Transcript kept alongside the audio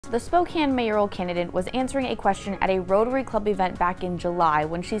The Spokane mayoral candidate was answering a question at a Rotary Club event back in July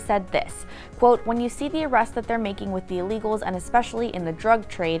when she said this, quote, "When you see the arrests that they're making with the illegals and especially in the drug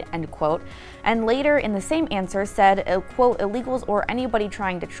trade," end quote, and later in the same answer said, quote, "Illegals or anybody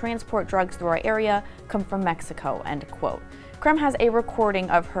trying to transport drugs through our area come from Mexico," end quote. Krem has a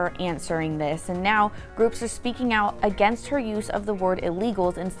recording of her answering this, and now groups are speaking out against her use of the word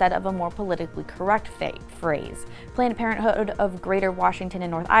illegals instead of a more politically correct phrase. Planned Parenthood of Greater Washington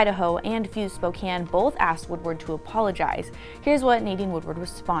and North Idaho and Fuse Spokane both asked Woodward to apologize. Here's what Nadine Woodward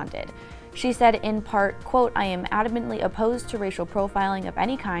responded. She said in part, quote, "I am adamantly opposed to racial profiling of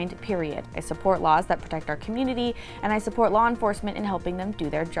any kind, period. I support laws that protect our community, and I support law enforcement in helping them do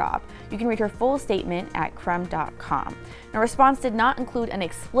their job." You can read her full statement at krem.com. Her response did not include an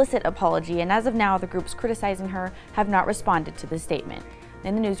explicit apology, and as of now, the groups criticizing her have not responded to the statement.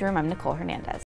 In the newsroom, I'm Nicole Hernandez.